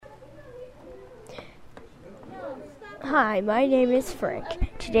Hi, my name is Frank.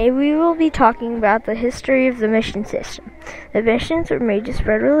 Today we will be talking about the history of the mission system. The missions were made to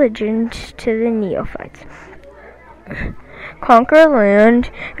spread religion to the neophytes, conquer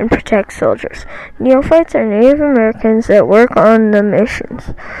land, and protect soldiers. Neophytes are Native Americans that work on the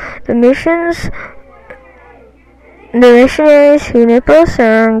missions. The missionaries Junipero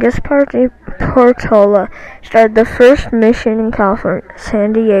Serra and Gaspar de Portola started the first mission in California,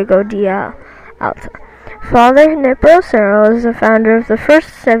 San Diego de Alta. Father Junipero Serra was the founder of the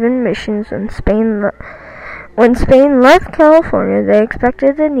first 7 missions when Spain left California. They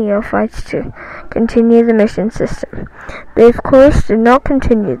expected the neophytes to continue the mission system. They, of course, did not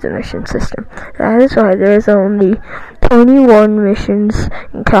continue the mission system. That is why there is only 21 missions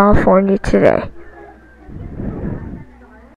in California today.